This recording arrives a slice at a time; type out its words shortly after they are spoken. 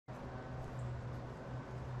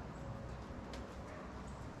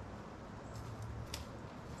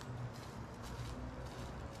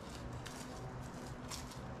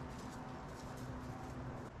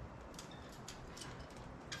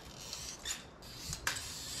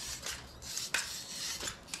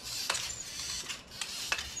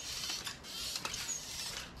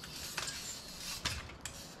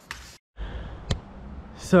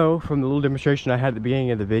So from the little demonstration I had at the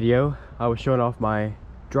beginning of the video, I was showing off my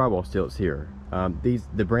drywall stilts here.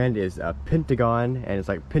 The brand is Pentagon, and it's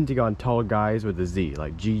like Pentagon tall guys with a Z,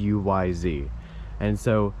 like G-U-Y-Z. And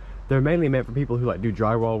so they're mainly meant for people who like do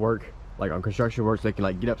drywall work, like on construction work, so they can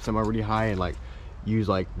like get up somewhere really high and like use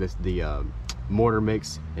like the mortar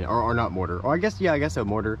mix, or not mortar, or I guess a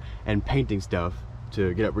mortar and painting stuff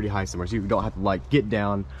to get up really high somewhere, so you don't have to like get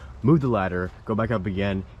down, move the ladder, go back up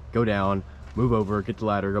again, go down, move over, get the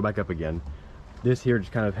ladder, go back up again. This here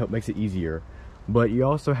just kind of makes it easier. But you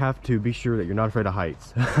also have to be sure that you're not afraid of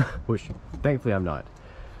heights, which thankfully I'm not.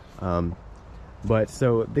 But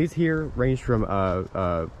so these here range from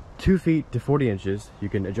 2 feet to 40 inches. You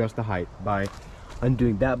can adjust the height by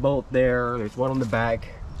undoing that bolt there. There's one on the back,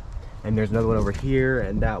 and there's another one over here,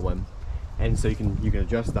 and that one. And so you can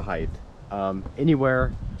adjust the height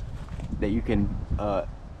anywhere that you can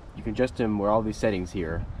adjust them. Where all these settings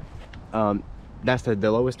here. That's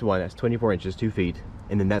the lowest one. That's 24 inches, 2 feet,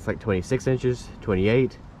 and then that's like 26 inches,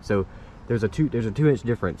 28. So there's a 2-inch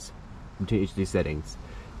difference between each of these settings,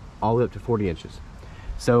 all the way up to 40 inches.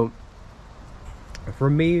 So for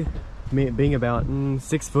me being about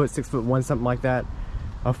 6 foot, 6'1", something like that,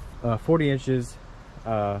 40 inches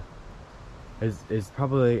is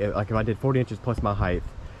probably, like if I did 40 inches plus my height,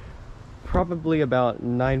 probably about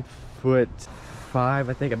 9'5".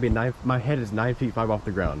 I think I'd be my head is 9 feet 5 off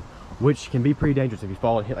the ground, which can be pretty dangerous if you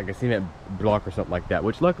fall and hit like a cement block or something like that,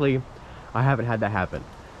 which luckily I haven't had that happen.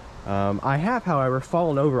 I have, however,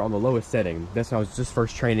 fallen over on the lowest setting. That's when I was just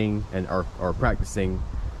first training and or practicing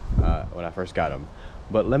when I first got them.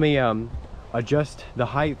 But let me adjust the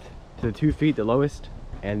height to the 2 feet, the lowest,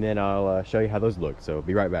 and then I'll show you how those look. So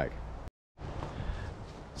be right back.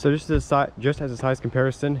 So just as a size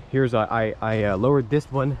comparison, here's I lowered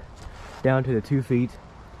this one down to the 2 feet,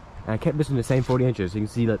 and I kept this in the same 40 inches. So you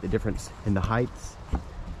can see like the difference in the heights.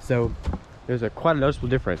 So there's quite a noticeable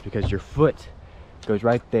difference because your foot goes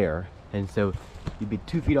right there, and so you'd be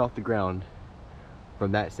 2 feet off the ground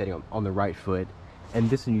from that setting on the right foot, and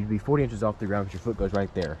this one you'd be 40 inches off the ground because your foot goes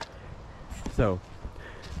right there. So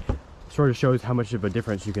sort of shows how much of a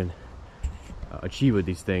difference you can achieve with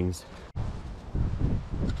these things.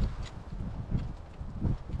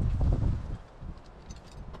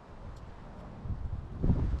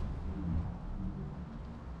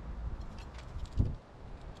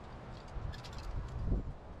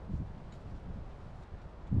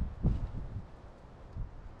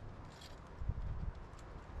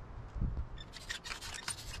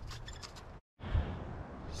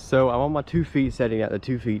 So I'm on my 2 feet setting, at the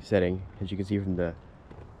 2 feet setting, as you can see from the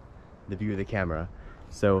view of the camera.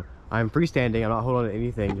 So I'm freestanding, I'm not holding on to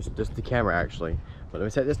anything, just the camera actually. But let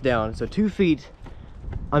me set this down. So 2 feet,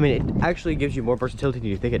 I mean, it actually gives you more versatility than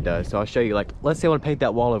you think it does. So I'll show you, like, let's say I want to paint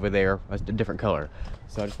that wall over there a different color.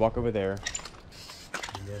 So I just walk over there,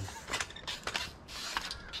 and then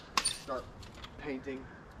start painting,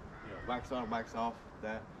 wax on, wax off,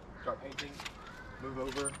 that. Start painting, move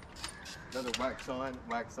over. Another wax on,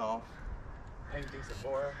 wax off, painting some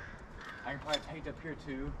more. I can probably paint up here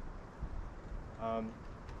too,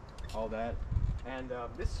 all that. And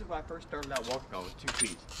this is when I first started out walking on, was 2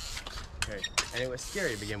 feet. Okay, and it was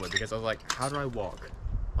scary to begin with because I was like, how do I walk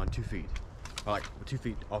on 2 feet? Or like 2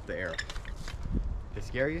 feet off the air. The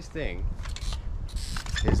scariest thing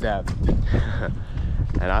is that,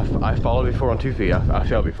 and I followed before on 2 feet, I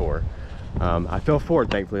fell before. I fell forward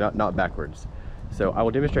thankfully, not backwards. So I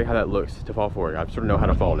will demonstrate how that looks to fall forward. I sort of know how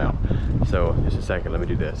to fall now. So just a second, let me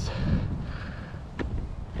do this.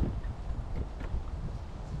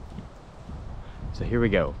 So here we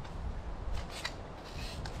go.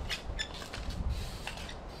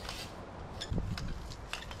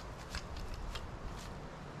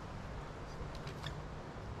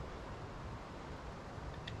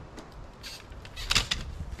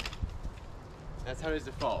 That's how it is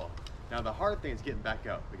to fall. Now the hard thing is getting back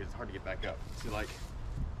up, because it's hard to get back up. See, like,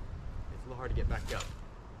 it's a little hard to get back up.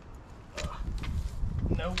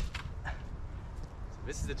 No. So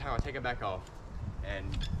this is the time I take it back off and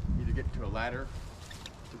either get to a ladder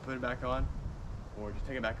to put it back on, or just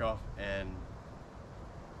take it back off and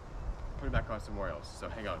put it back on somewhere else. So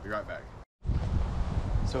hang on, be right back.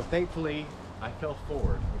 So thankfully, I fell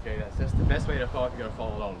forward. Okay, that's the best way to fall if you're gonna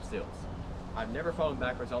fall along the stilts. I've never fallen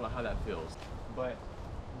backwards, I don't know how that feels. But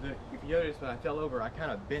if you notice, when I fell over, I kind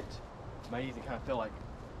of bent my knees and kind of fell like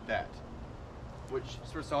that, which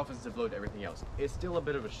sort of softens the blow to everything else. It's still a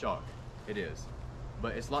bit of a shock, it is,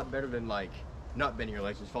 but it's a lot better than like not bending your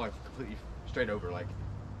legs, just falling completely straight over, like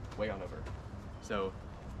way on over. So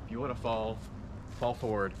if you want to fall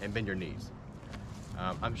forward and bend your knees.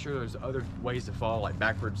 I'm sure there's other ways to fall, like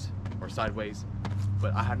backwards or sideways,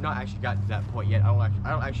 but I have not actually gotten to that point yet. I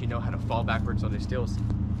don't actually know how to fall backwards on these stilts.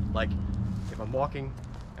 Like, if I'm walking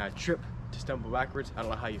and I trip to stumble backwards, I don't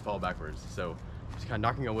know how you fall backwards. So just kind of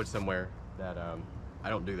knocking on wood somewhere that I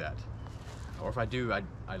don't do that. Or if I do,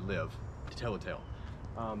 I live to tell the tale.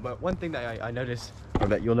 But one thing that I notice, or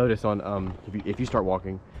that you'll notice on if you start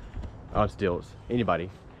walking on stilts, anybody,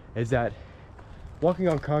 is that walking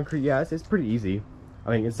on concrete, yeah, it's pretty easy.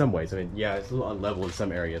 I mean, in some ways. I mean, yeah, it's a little unlevel in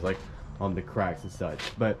some areas, like on the cracks and such.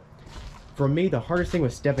 But for me, the hardest thing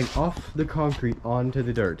was stepping off the concrete onto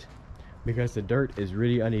the dirt, because the dirt is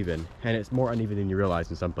really uneven, and it's more uneven than you realize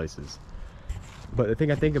in some places. But the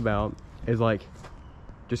thing I think about is, like,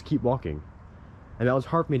 just keep walking. And that was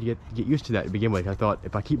hard for me to get used to that to begin with. I thought,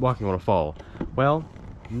 if I keep walking, I'm gonna fall. Well,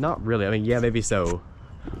 not really. I mean, yeah, maybe so.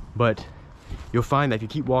 But you'll find that if you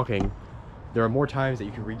keep walking, there are more times that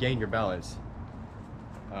you can regain your balance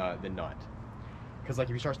than not. Because, like,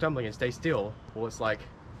 if you start stumbling and stay still, well, it's like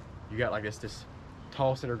you got like this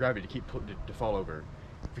tall center of gravity to keep to fall over.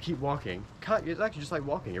 If you keep walking, it's actually just like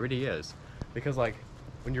walking. It really is. Because, like,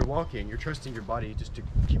 when you're walking, you're trusting your body just to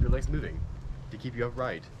keep your legs moving, to keep you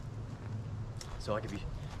upright. So, like, if you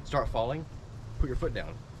start falling, put your foot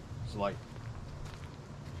down. So, like,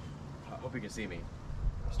 I hope you can see me.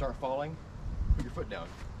 Start falling, put your foot down.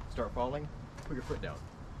 Start falling, put your foot down.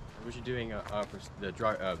 That's what you're doing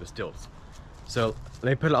for the stilts. So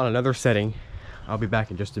let me put it on another setting. I'll be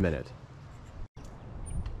back in just a minute.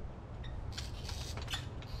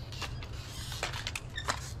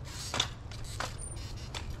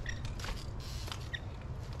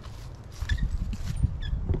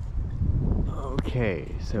 Okay,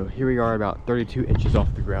 so here we are about 32 inches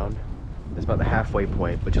off the ground. That's about the halfway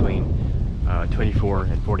point between 24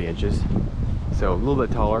 and 40 inches. So a little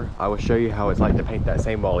bit taller. I will show you how it's like to paint that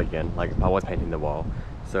same wall again, like if I was painting the wall.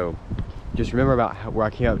 So just remember about where I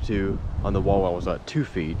came up to on the wall when I was at 2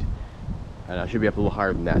 feet. And I should be up a little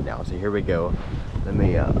higher than that now. So here we go. Let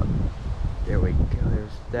me, there we go,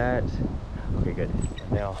 there's that. Okay, good.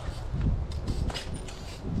 And now,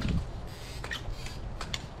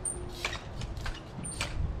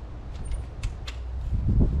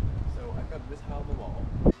 so I've got this high on the wall.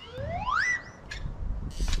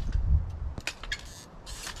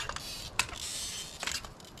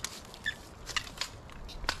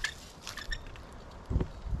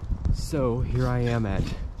 So here I am at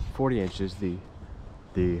 40 inches, the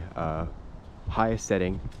highest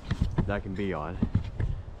setting that I can be on,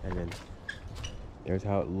 and then there's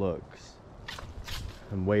how it looks.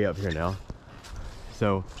 I'm way up here now.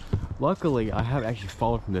 So luckily I haven't actually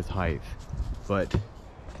fallen from this height, but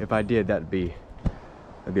if I did, that'd be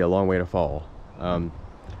a long way to fall.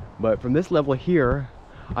 But from this level here,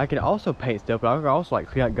 I can also paint stuff, but I can also like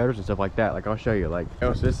clean out gutters and stuff like that. Like, I'll show you. Like,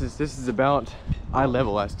 so this is about eye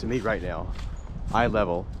level as to me right now, eye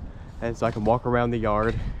level, and so I can walk around the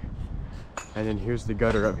yard. And then here's the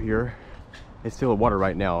gutter up here. It's still water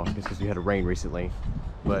right now, just because we had a rain recently.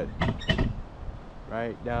 But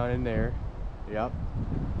right down in there, yep.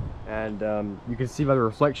 And you can see by the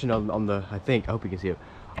reflection on the, I hope you can see it,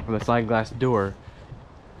 from the side glass door,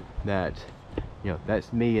 that, you know,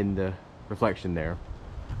 that's me in the reflection there.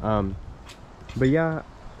 But yeah,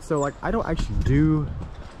 so like I don't actually do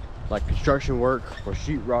like construction work or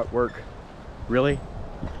sheetrock work, really,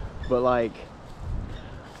 but like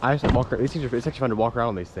I just walk around. It's actually fun to walk around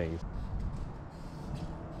on these things.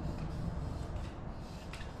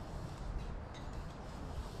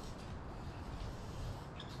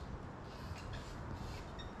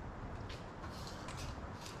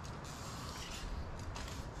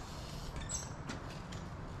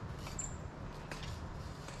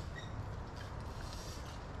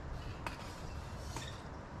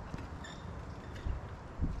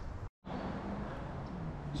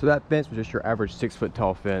 So that fence was just your average 6-foot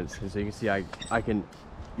tall fence, and so you can see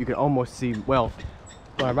you can almost see, well,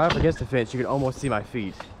 when I'm right up against the fence, you can almost see my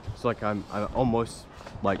feet. So like I'm almost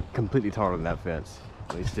like completely taller than that fence,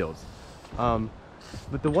 these stilts.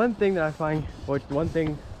 But the one thing that I find, well, the one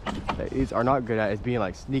thing that these are not good at is being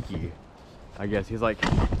like sneaky, I guess. He's like,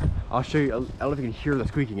 I'll show you. I don't know if you can hear the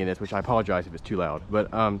squeaking in this, which I apologize if it's too loud, but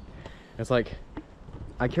it's like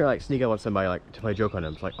I can't like sneak up on somebody like to play a joke on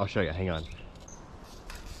them. It's like, I'll show you. Hang on.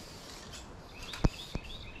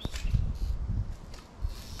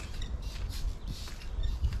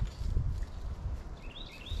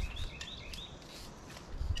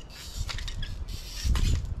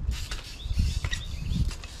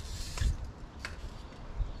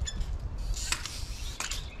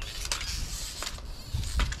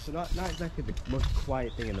 So not exactly the most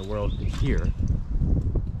quiet thing in the world to hear,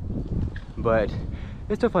 but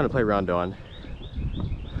it's still fun to play around on.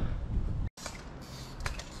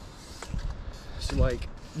 So like,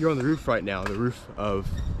 you're on the roof right now, the roof of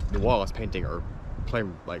the wall I was painting, or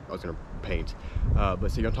playing, like I was gonna paint. But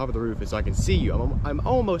so you're on top of the roof, and so I can see you. I'm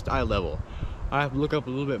almost eye level. I have to look up a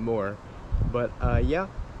little bit more, but yeah.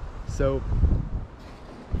 So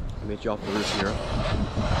let me get you off the roof here.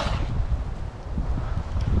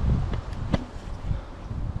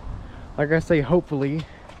 Like I say, hopefully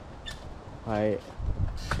I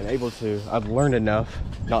am able to. I've learned enough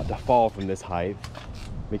not to fall from this height,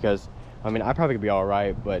 because I mean, I probably could be all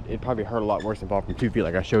right, but it probably hurt a lot worse than fall from 2 feet,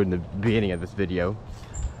 like I showed in the beginning of this video.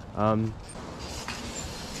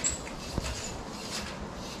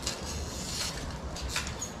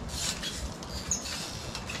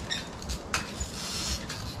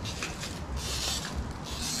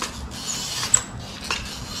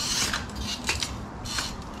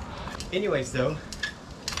 Anyways, though,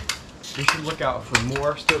 you should look out for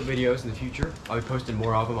more Stilt videos in the future. I'll be posting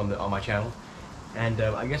more of them on my channel. And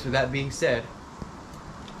I guess with that being said,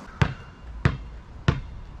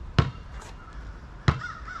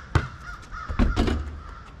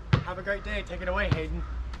 have a great day. Take it away, Hayden.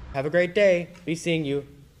 Have a great day. Be seeing you.